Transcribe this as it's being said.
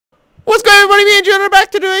What's going on, everybody? Me and June are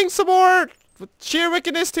back to doing some more sheer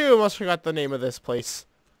wickedness 2. Almost forgot the name of this place.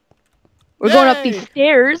 We're going up these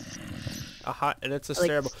stairs. And it's a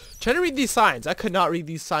terrible. Try to read these signs. I could not read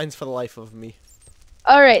these signs for the life of me.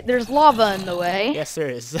 Alright, there's lava in the way. Yes, there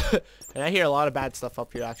is. And I hear a lot of bad stuff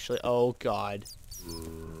up here, actually. Oh, God.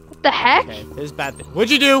 What the heck? Okay, there's bad things.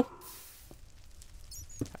 What'd you do?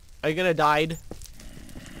 Are you gonna die?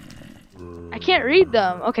 I can't read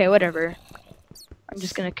them. Okay, whatever. I'm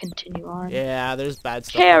just gonna continue on. Yeah, there's bad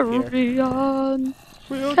stuff up here. Carry on.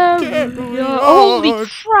 We'll Carry on. Holy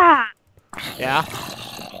crap! Yeah?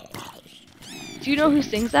 Do you know who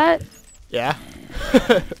sings that? Yeah.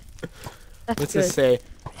 That's What's good. this say?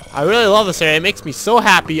 I really love this area. It makes me so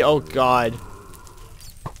happy. Oh, God.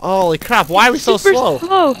 Holy crap, why are we so slow?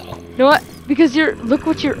 You know what? Because look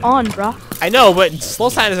what you're on, bro. I know, but slow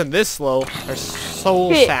sand isn't this slow. Or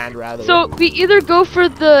soul sand, rather. So we either go for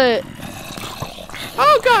the...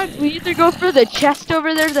 Oh, God. We either go for the chest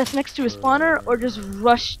over there that's next to a spawner, or just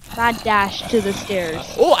rush mad dash to the stairs.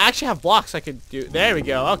 Oh, I actually have blocks I could do. There we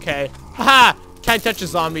go. Okay. Haha. Can't touch the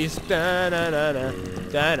zombies. Da, na, na, na,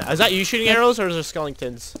 da, na. Is that you shooting arrows, or is there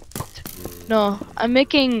skeletons? No, I'm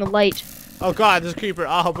making light. Oh, God, there's a creeper.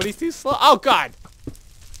 Oh, but he's too slow. Oh, God.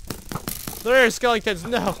 There are skeletons.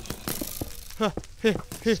 No.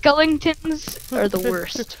 Skeletons are the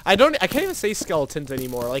worst. I can't even say skeletons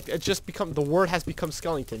anymore. Like, it just the word has become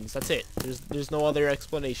skeletons. That's it. There's no other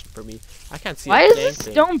explanation for me. I can't see. Why is this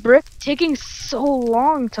stone brick taking so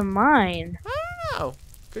long to mine? I don't know.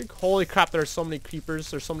 Good. Holy crap, there are so many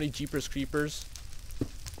creepers. There's so many jeepers creepers.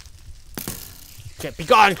 Okay, be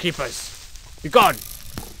gone, creepers. Be gone.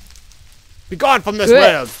 Be gone from this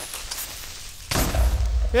world.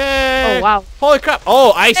 Yay. Oh, wow. Holy crap.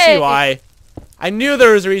 Oh, I see why. I knew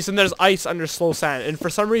there was a reason. There's ice under slow sand. And for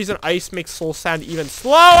some reason, ice makes slow sand even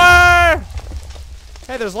slower.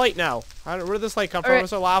 Hey, there's light now. Where did this light come from? Was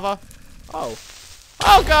there lava? Oh.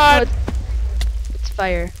 Oh, God. It's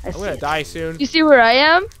fire. I'm going to die soon. You see where I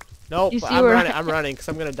am? Nope. I'm running because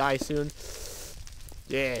I'm going to die soon.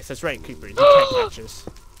 Yes, that's right, creepers. You can't catch us.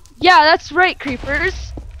 Yeah, that's right,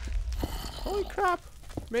 creepers. Holy crap.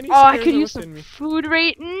 I could use some food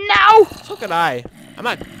right now. So could I. I'm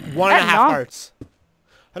at 1.5 hearts.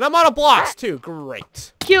 And I'm out of blocks too.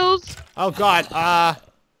 Great. Kills. Oh, God.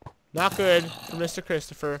 Not good for Mr.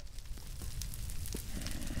 Christopher.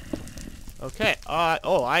 Okay.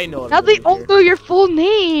 Oh, I know. Now they all know your full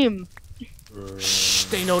name. Shh,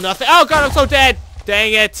 they know nothing. Oh, God, I'm so dead.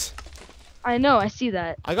 Dang it. I know. I see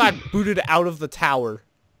that. I got booted out of the tower.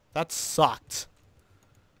 That sucked.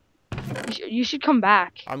 You should come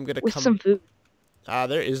back. I'm gonna with some food.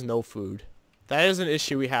 There is no food. That is an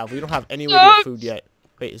issue we have. We don't have any way to get food yet.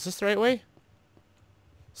 Wait, is this the right way?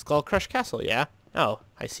 Skull Crush Castle, yeah? Oh,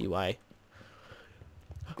 I see why.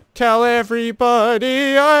 Tell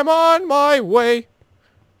everybody I'm on my way.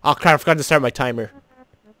 Oh crap, I forgot to start my timer.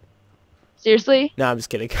 Seriously? No, I'm just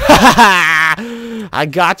kidding. I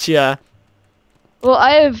gotcha. Well,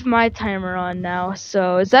 I have my timer on now,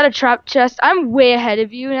 so is that a trap chest? I'm way ahead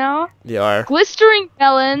of you now. You are. Glistering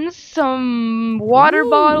melons, some water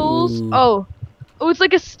bottles. Oh, it's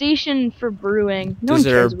like a station for brewing. Is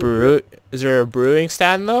there a brewing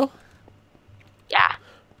stand though? Yeah.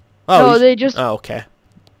 Oh, no, they just. Oh, okay.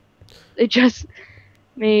 They just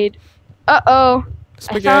made. I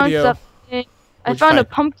found something. I found a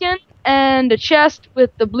pumpkin and a chest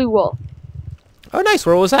with the blue wool. Oh, nice.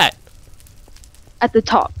 Where was that? At the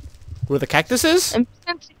top. Where the cactus is? And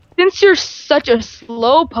since you're such a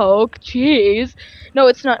slowpoke, jeez. No,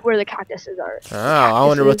 it's not where the cactuses are. Oh, I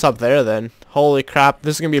wonder what's up there then. Holy crap,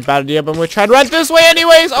 this is gonna be a bad idea, but I'm gonna try to run this way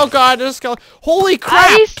anyways! Oh god, there's a skeleton. Holy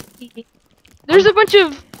crap! There's a bunch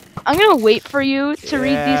of... I'm gonna wait for you to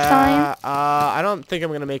read these signs. I don't think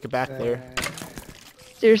I'm gonna make it back there.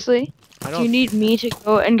 Seriously? Do you need me to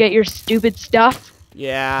go and get your stupid stuff?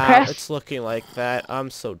 Yeah, it's looking like that. I'm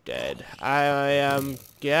so dead. Yeah,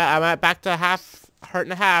 I'm back to heart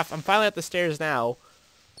and a half. I'm finally at the stairs now.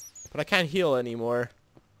 But I can't heal anymore.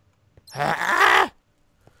 How'd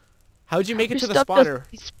you make it to the spawner?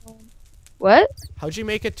 What? How'd you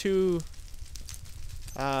make it to...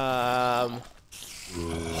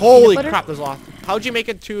 Holy crap, there's a lot. How'd you make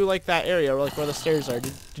it to, like, that area, like, where the stairs are?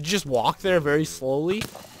 Did you just walk there very slowly?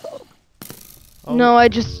 Oh. No,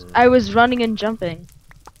 I was running and jumping.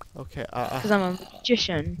 Okay, because I'm a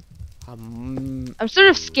magician. I'm sort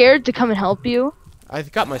of scared to come and help you. I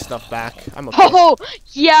got my stuff back. I'm okay. Oh,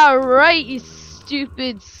 yeah, right, you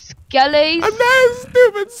stupid skelly. I'm not a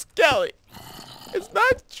stupid skelly. It's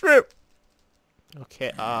not true.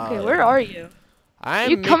 Okay, okay, where are you?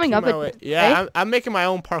 I'm you coming making up my way. at Yeah, I'm making my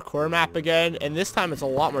own parkour map again, and this time it's a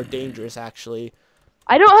lot more dangerous, actually.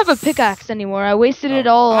 I don't have a pickaxe anymore. I wasted it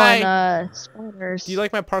Oh, all on hi. spawners. Do you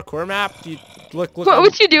like my parkour map? Do you look? What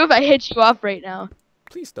would you do if I hit you off right now?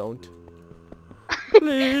 Please don't.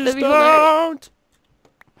 Please That'd be hilarious. don't.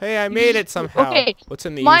 Hey, I made it somehow. Okay, What's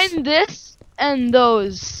in these? mine this and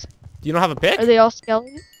those. You don't have a pick? Are they all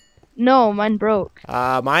skeletons? No, mine broke.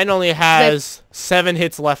 Mine only has 7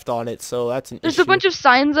 hits left on it, so that's an There's issue. a bunch of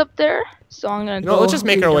signs up there, so I'm gonna go. Let's just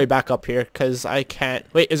make read our way them. back up here, because I can't.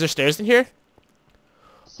 Wait, is there stairs in here?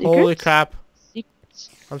 Secrets? Holy crap. Secrets?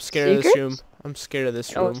 I'm scared of this room. Secrets? I'm scared of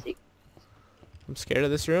this Oh, room. I'm scared of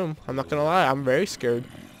this room. I'm not gonna lie. I'm very scared.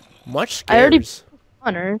 Much scared. I already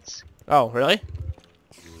on Earth. Oh, really?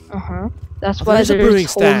 That's why There's a there's brewing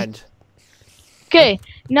holes. stand. Okay,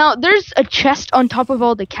 now there's a chest on top of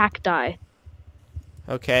all the cacti.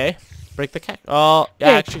 Okay. Break the cactus. Oh, yeah,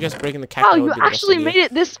 Okay. actually, just breaking the cactus. Wow, you actually made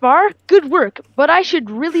it this far? Good work. But I should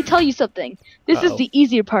really tell you something. This is the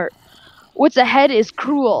easier part. What's ahead is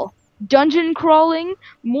cruel. Dungeon crawling,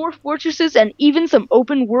 more fortresses, and even some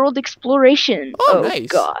open world exploration. Oh, nice.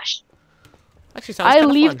 Gosh. Actually, sounds I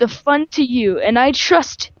kinda leave fun. the fun to you, and I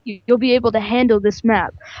trust you'll be able to handle this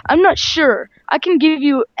map. I'm not sure I can give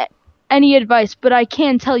you any advice, but I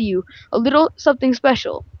can tell you a little something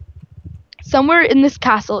special. Somewhere in this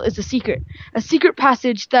castle is a secret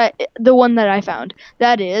passage, the one that I found.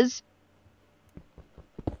 That is,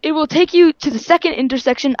 it will take you to the second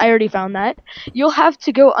intersection. I already found that. You'll have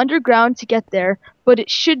to go underground to get there, but it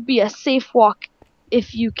should be a safe walk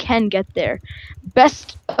if you can get there.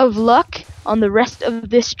 Best of luck on the rest of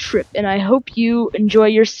this trip, and I hope you enjoy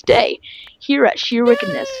your stay here at Sheer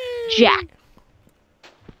Wickedness. Jack.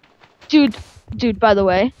 Dude, by the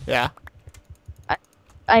way, Yeah,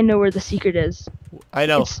 I know where the secret is. I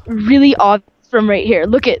know. It's really obvious from right here.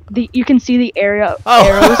 Look at you can see the arrows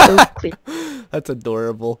so clear. That's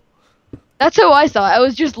adorable. That's how I saw it. I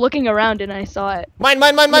was just looking around and I saw it. Mine!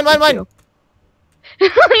 No.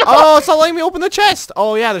 Oh, it's not letting me open the chest.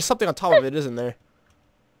 Oh, yeah, there's something on top of it, isn't there?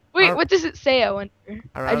 Wait, what does it say? I wonder.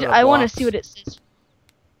 Around I want to blocks. see what it says.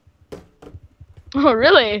 Oh,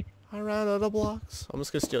 really? I ran out of blocks. I'm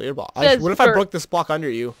just gonna steal your block. Says What if I broke this block under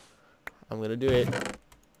you? I'm gonna do it.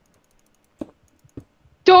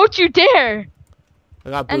 Don't you dare! I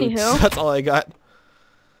got boots. Anywho. That's all I got.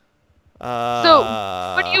 So,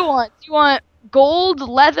 what do you want? Do you want gold,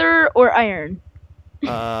 leather, or iron?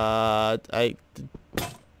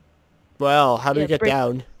 Well, how do Yeah, we get break-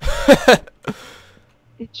 down?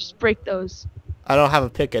 Just break those. I don't have a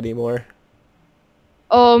pick anymore.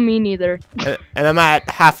 Oh, me neither. And I'm at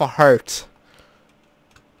half a heart.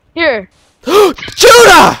 Here.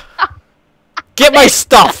 Judah! Get my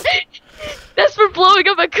stuff! That's for blowing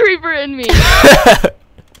up a creeper in me.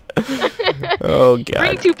 Oh, God.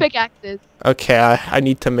 Bring 2 pickaxes, Okay, I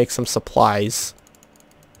need to make some supplies.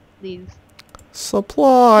 please. You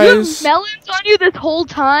Supplies. have melons on you this whole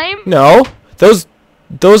time? No, those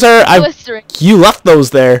are Glistering. You left those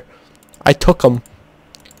there. I took them.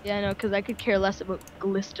 Yeah, I know, because I could care less about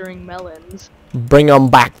glistering melons. Bring them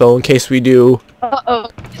back though, in case we do. Uh-oh.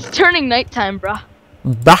 It's turning nighttime, bruh.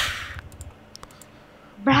 Bah.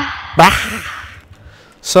 Bruh. Bah.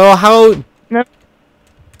 So how? No.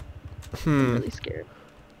 Hmm. I'm really scared.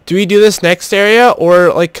 Do we do this next area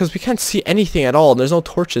or like? Cause we can't see anything at all. There's no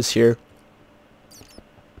torches here.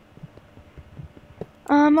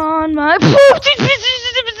 I'm on my.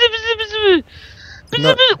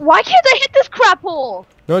 No. Why can't I hit this crap hole?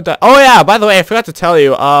 No. Oh yeah. By the way, I forgot to tell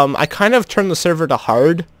you. I kind of turned the server to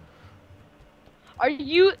hard. Are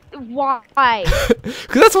you? Why?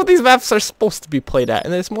 Cause that's what these maps are supposed to be played at,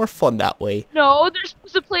 and it's more fun that way. No, they're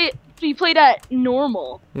supposed to be played at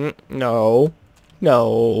normal. No.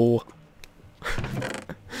 No.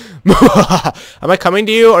 Am I coming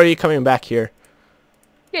to you, or are you coming back here?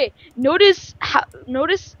 Okay, notice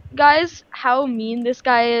guys, how mean this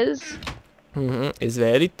guy is. It's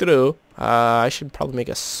very true. I should probably make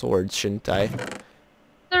a sword, shouldn't I?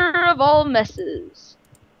 Mother of all messes.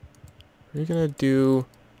 What are you gonna do?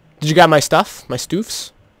 Did you grab my stuff? My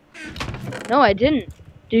stoofs? No, I didn't.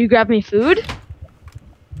 Did you grab me food?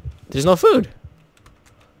 There's no food.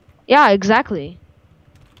 Yeah, exactly.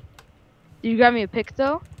 Did you grab me a pick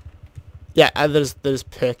though? Yeah, there's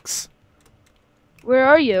picks. Where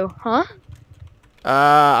are you? Huh?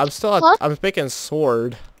 I'm still at, Huh? I'm making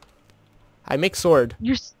sword. I make sword.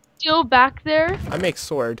 You're still back there? I make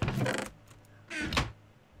sword.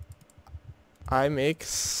 I make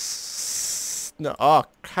no. Oh,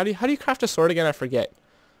 how do you craft a sword again? I forget.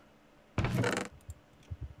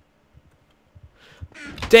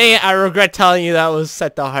 Dang it! I regret telling you that was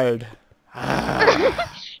set to hard.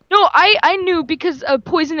 I knew because a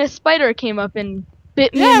poisonous spider came up and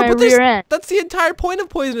bit me in my rear end. That's the entire point of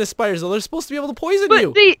poisonous spiders, though. They're supposed to be able to poison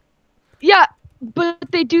you.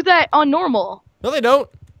 But they do that on normal. No, they don't.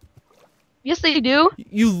 Yes, they do.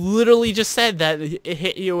 You literally just said that it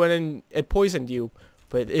hit you and then it poisoned you.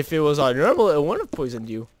 But if it was on normal, it wouldn't have poisoned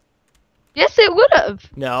you. Yes, it would have.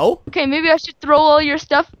 No. Okay, maybe I should throw all your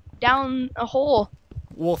stuff down a hole.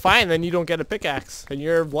 Well, fine. Then you don't get a pickaxe, and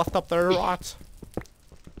you're left up there to rot.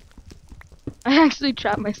 I actually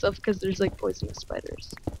trapped myself because there's like poisonous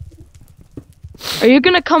spiders. Are you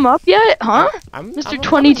gonna come up yet, huh? Mr.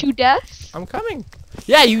 22 Deaths? I'm coming.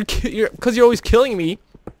 Yeah, because you're always killing me.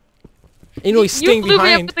 And you always staying behind. You blew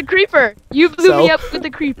me up with the creeper. You blew me up with the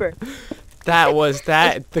creeper. That was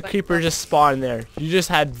that. The creeper just spawned there. You just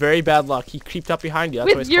had very bad luck. He creeped up behind you.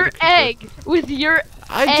 That's with your egg. With your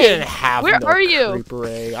I didn't have Where no are you? creeper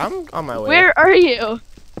egg. I'm on my way. Where are you?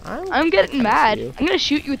 I'm getting mad. You. I'm gonna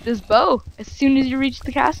shoot you with this bow as soon as you reach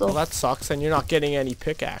the castle. Well, that sucks, and you're not getting any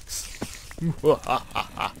pickaxe.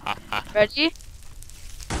 Ready?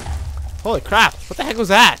 Holy crap! What the heck was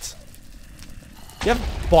that? You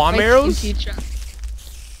have bomb arrows?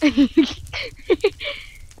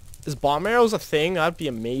 Is bomb arrows a thing? That'd be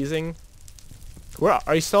amazing. Where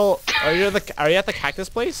are you still? Are you at the cactus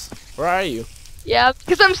place? Where are you? Yeah,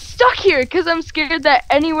 because I'm stuck here. Because I'm scared that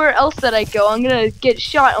anywhere else that I go, I'm gonna get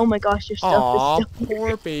shot. Oh my gosh, your stuff is still poor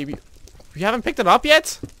here. baby. You haven't picked it up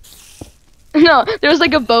yet? No, there was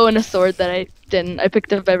like a bow and a sword that I didn't. I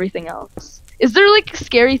picked up everything else. Is there like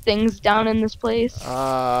scary things down in this place?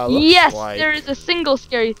 Yes, like... there is a single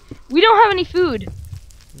scary. We don't have any food.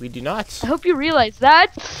 We do not. I hope you realize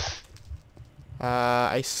that.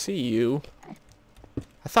 I see you.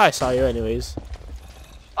 I thought I saw you anyways.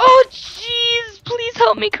 Oh jeez, please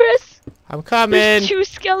help me, Chris. I'm coming. There's 2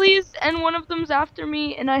 skellies and one of them's after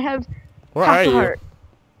me, and I have Where half are a you? heart.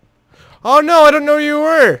 Oh no, I don't know where you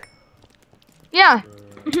were. Yeah.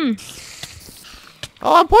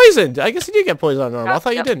 Oh, I'm poisoned. I guess you did get poisoned on normal. I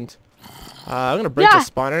thought you didn't. I'm gonna break the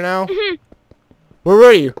spawner now. Where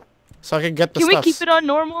were you? So I can get the stuff. Can we keep it on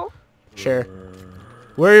normal? Sure.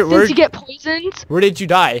 Where Did you get poisoned? Where did you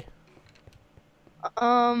die?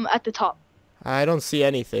 At the top. I don't see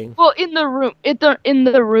anything. Well, in the room. In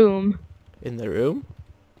the room. In the room?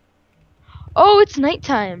 Oh, it's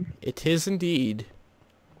nighttime. It is indeed.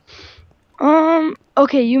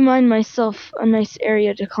 Okay, you mind myself a nice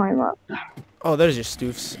area to climb up. Oh, there's your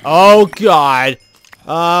stoofs. Oh God.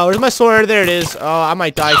 Where's my sword? There it is. Oh, I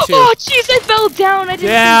might die too. Oh, jeez, I fell down. I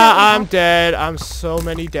didn't. Yeah, I'm dead. I'm so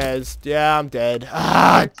many deads. Yeah, I'm dead.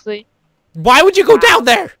 Honestly. Why would you go down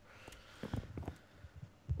there?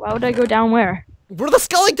 Why would I go down where? Where the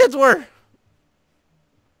skeletons were.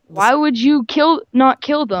 Why would you not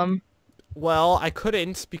kill them? Well, I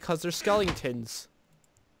couldn't because they're skeletons.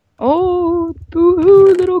 Oh,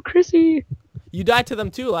 boo-hoo, little Chrissy. You died to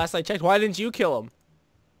them too last I checked. Why didn't you kill them?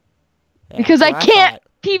 Yeah, because I can't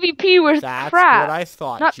PvP with That's crap. What I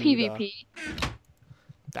thought. Not Judah. PvP.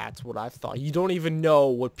 That's what I thought. You don't even know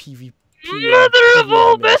what PvP. Mother of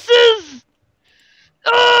all messes!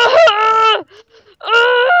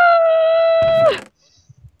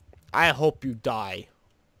 I hope you die.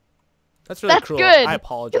 That's really cruel. Good. I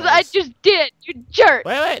apologize. Because I just did. You jerk.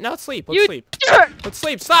 Wait. Now let's sleep. Let's sleep. Jerk. Let's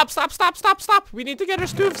sleep. Stop. We need to get our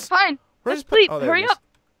stoofs. Fine. Where's Let's sleep. Oh, Hurry up.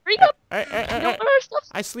 Hurry up. We don't want our stuff.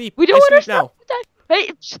 I sleep. We don't want our stuff.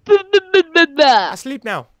 Hey. I sleep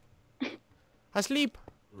now. I sleep.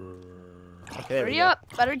 Okay, Hurry up.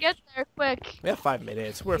 Better get there quick. We have 5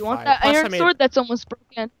 minutes. We're fine. You fine. want that iron sword that's almost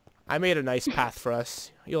broken? I made a nice path for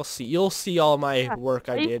us. You'll see. You'll see all my work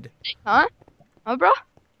I did. Huh? Huh, bro?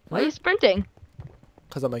 Why are you sprinting?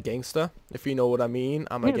 Because I'm a gangsta. If you know what I mean.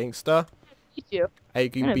 I'm a gangsta. Beat you. I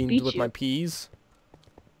can beans with my peas.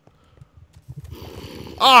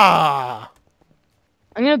 Ah!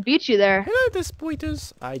 I'm gonna beat you there. Hello,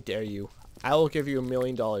 despoitas. I dare you. I will give you $1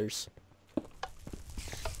 million.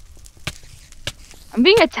 I'm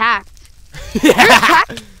being attacked. You're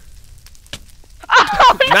attacked?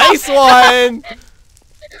 Oh, no. Nice one!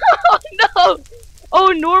 Oh no!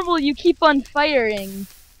 Oh, normal, you keep on firing.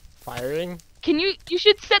 Firing? You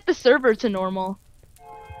should set the server to normal.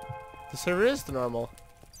 The server is the normal.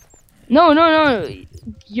 No.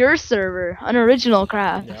 Your server. Unoriginal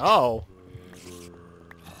craft. No.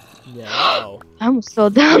 No. I almost fell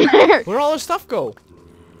down there. Where'd all our stuff go?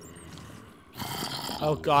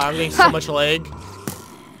 Oh god, I'm getting so much lag.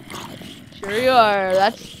 Sure you are.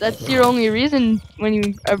 That's your only reason when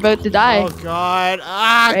you are about to die. Oh god.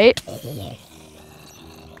 Ah! Right?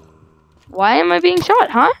 Why am I being shot,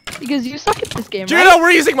 huh? Because you suck at this game, Judah,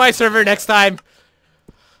 we're using my server next time.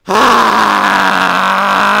 Ah!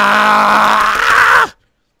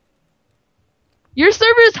 Your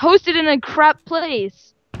server is hosted in a crap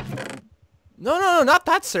place. No, not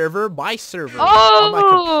that server. My server. On my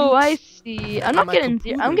Oh, I compute. see. I'm On not my getting I'm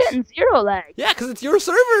computers. getting zero lag. Yeah, because it's your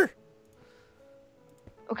server.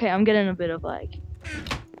 Okay, I'm getting a bit of lag.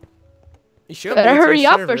 You should be. Better It's your hurry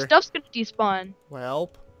up or server. stuff's gonna despawn.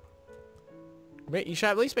 Well, you should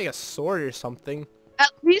at least make a sword or something.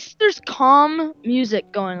 At least there's calm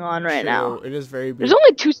music going on right True, now. it is very There's big.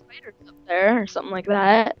 only 2 spiders up there or something like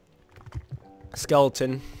that.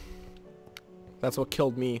 Skeleton. That's what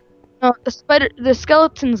killed me. No, the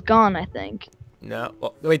skeleton's gone, I think. No.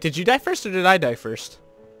 Well, wait, did you die first or did I die first?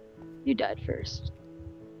 You died first.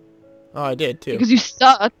 Oh, I did too. Because you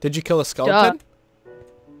suck. Did you kill a skeleton?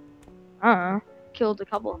 Killed a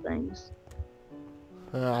couple of things.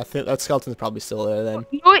 I think that skeleton's probably still there then.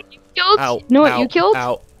 You know what you killed? Ow, You know what ow, you killed?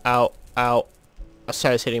 Ow, ow, ow.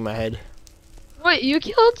 Sorry, I was hitting my head. What you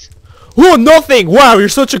killed? Oh, nothing! Wow, you're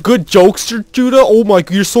such a good jokester, Judah. Oh my,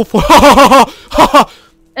 you're so fun.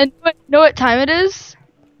 And know what time it is?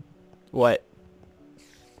 What?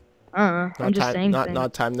 I'm just saying.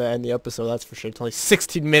 Not time to end the episode, that's for sure. It's only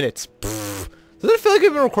 16 minutes. Pfft. Doesn't it feel like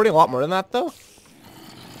we've been recording a lot more than that, though?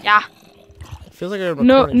 Yeah. It feels like we've been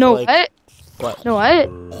recording No, for, like... What? No, what?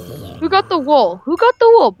 Who got the wool? Who got the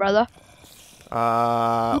wool, brother?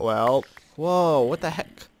 Well... Whoa, what the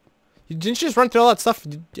heck? Didn't you just run through all that stuff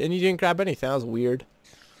and you didn't grab anything? That was weird.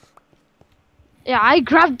 Yeah, I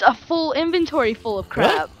grabbed a full inventory full of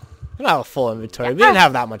crap. Really? Not a full inventory. Yeah. We didn't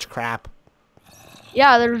have that much crap.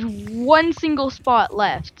 Yeah, there's one single spot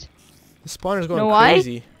left. The spawner's going Know why?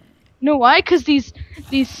 crazy. You know why? Because these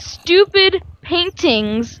stupid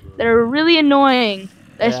paintings that are really annoying.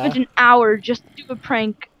 That I spent an hour just to do a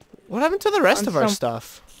prank What happened to the rest of our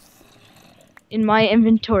stuff? in my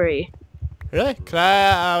inventory. Really? Can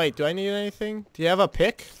I... wait, do I need anything? Do you have a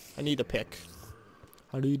pick? I need a pick.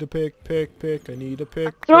 I need a pick. I need a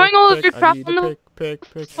pick. Throwing all of your crap on the pick.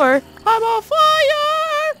 floor. I'm on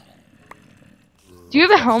fire! Do you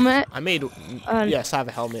have a helmet? I made... yes, I have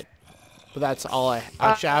a helmet. But that's all I...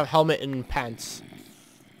 Actually, I have a helmet and pants.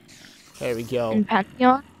 There we go. In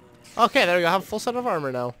Pantheon? Okay, there we go. I have a full set of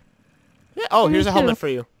armor now. Yeah. Oh, here's a helmet for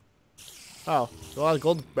you. Oh, well,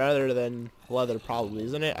 gold better than leather, probably,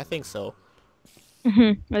 isn't it? I think so.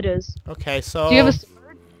 It is. Okay, so... Do you have a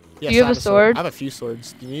sword? Yes, Do you have I a sword? I have a few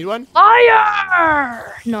swords. Do you need one?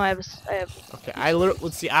 Liar! No, I have. Okay,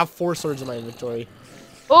 let's see. I have 4 swords in my inventory.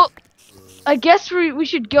 Well, I guess we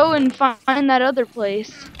should go and find that other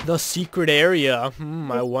place. The secret area.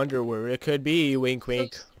 I wonder where it could be. Wink,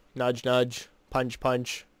 wink. Nudge, nudge. Punch,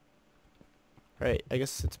 punch. Right, I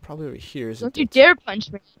guess it's probably over here, isn't it? Don't you dare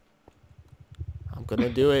punch me. I'm gonna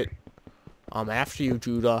do it. I'm after you,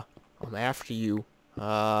 Judah. I'm after you.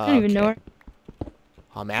 I don't even know where.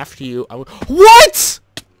 I'm after you. What?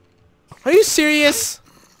 Are you serious?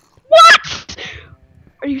 What?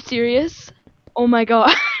 Are you serious? Oh my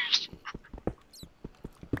gosh.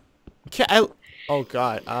 Oh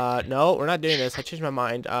god. No, we're not doing this. I changed my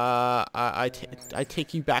mind. I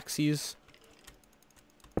take you backsies.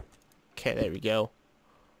 Okay, there we go.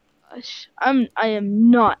 Gosh, I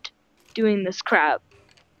am not doing this crap.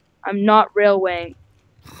 I'm not railwaying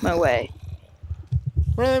my way.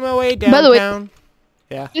 Running my way downtown. By the way,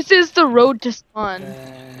 yeah. This is the road to spawn.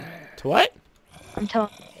 To what? I'm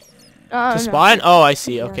telling. To spawn? Oh, I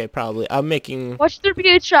see. Okay, probably. I'm making. Watch there be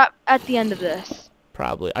a trap at the end of this.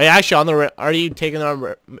 Probably. Are you actually on the? Are you taking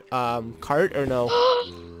the cart or no?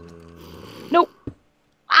 Nope.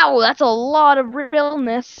 Wow, that's a lot of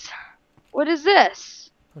realness. What is this?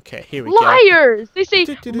 Okay, here we go. Liars! They say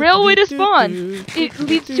railway to spawn. It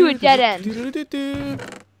leads to a dead end.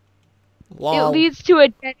 Lol. It leads to a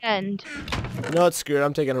dead end. You know what? Screw it.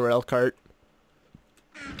 I'm taking a rail cart.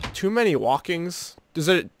 Too many walkings. Does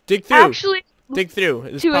it dig through? Actually, dig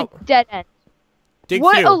through. To a dead end. Dig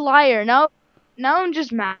what through. a liar! Now I'm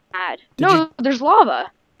just mad. There's lava.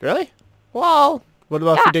 Really? Well, what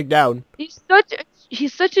about if you dig down? He's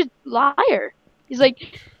such a liar. He's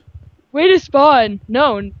like, way to spawn.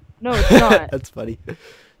 No, it's not. That's funny.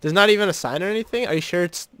 There's not even a sign or anything? Are you sure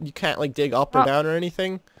you can't like dig up or down or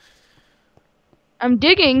anything? I'm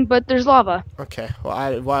digging, but there's lava. Okay.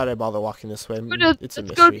 Well, why did I bother walking this way? It's a mystery.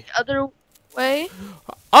 Let's go the other way.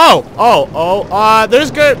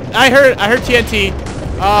 There's good. I heard TNT.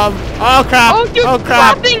 Oh crap. Oh, you're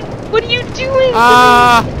clapping. What are you doing?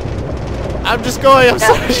 I'm just going. I'm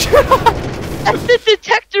sorry. That's the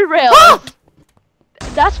detector rails.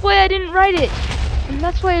 That's why I didn't write it. And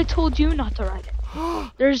that's why I told you not to write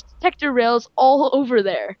it. There's detector rails all over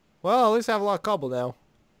there. Well, at least I have a lot of cobble now.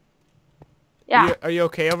 Yeah. Are you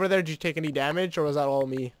okay over there? Did you take any damage, or was that all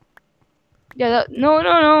me? Yeah. No.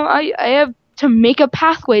 I have to make a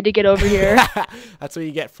pathway to get over here. That's what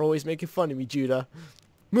you get for always making fun of me, Judah.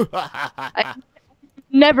 I'm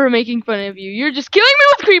never making fun of you. You're just killing me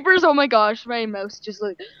with creepers. Oh my gosh, my mouse just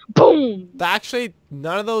like boom. Actually,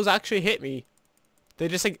 none of those actually hit me. They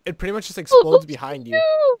just like it pretty much just explodes behind you.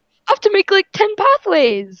 I have to make like 10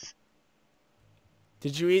 pathways.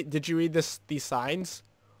 Did you read these signs?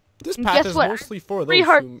 This And path guess is what? mostly for 3 those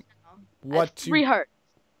hearts. who I have 3 hearts.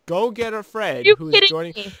 go get a friend You who is kidding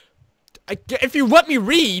joining. me? If you let me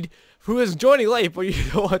read, who is joining late, but you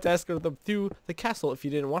don't want to escort them through the castle if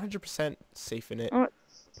you didn't 100% safe in it. Oh,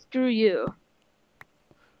 screw you.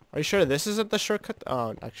 Are you sure this isn't the shortcut?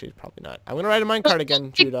 Oh, actually, probably not. I'm gonna ride a minecart again,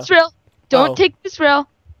 Don't take Judah. this rail. Don't Oh. take this rail.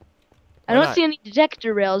 I Why don't not? see any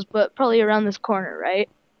detector rails, but probably around this corner, right?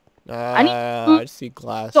 I need I see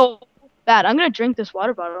glass. so bad. I'm gonna drink this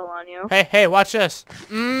water bottle on you. Hey, watch this.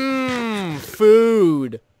 Mmm,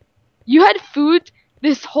 food. You had food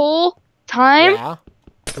this whole time? Yeah.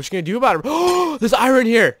 What you gonna do about it? Oh, there's iron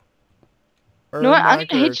here. You know what? I'm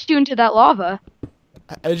gonna hit you into that lava.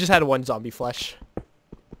 I just had 1 zombie flesh.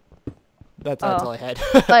 That's all I had.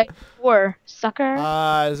 Like, 4, sucker.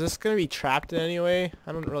 Is this gonna be trapped in any way?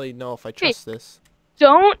 I don't really know if I trust this.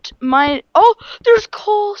 Don't mind. Oh, there's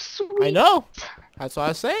coal. Sweet. I know. That's what I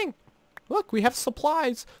was saying. Look, we have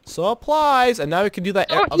supplies. Supplies. And now we can do that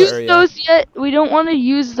Don't other use area. those yet. We don't want to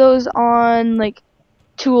use those on like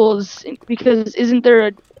tools because isn't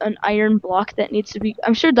there an iron block that needs to be?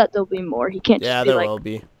 I'm sure that there'll be more. He can't. Yeah, just be there like, will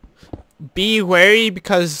be. Be wary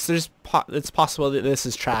because it's possible that this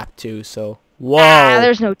is trapped too. So whoa.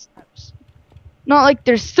 There's no traps. Not like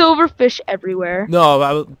there's silverfish everywhere.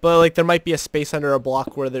 No, but like there might be a space under a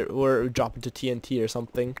block where it would drop into TNT or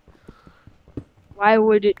something. Why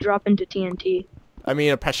would it drop into TNT? I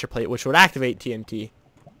mean a pressure plate which would activate TNT.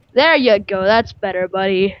 There you go. That's better,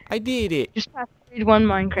 buddy. I did it. Just have to read 1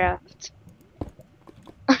 Minecraft.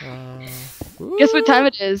 Guess what Woo. time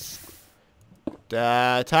it is?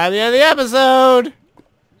 Time to end the episode.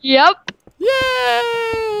 Yep. Yay!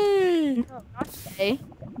 No, not yay.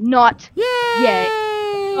 Not Yay! yay.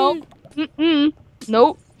 No. Mm-mm.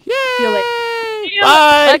 Nope. Yay! See you later.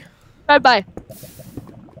 Bye. Bye-bye.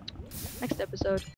 Next episode.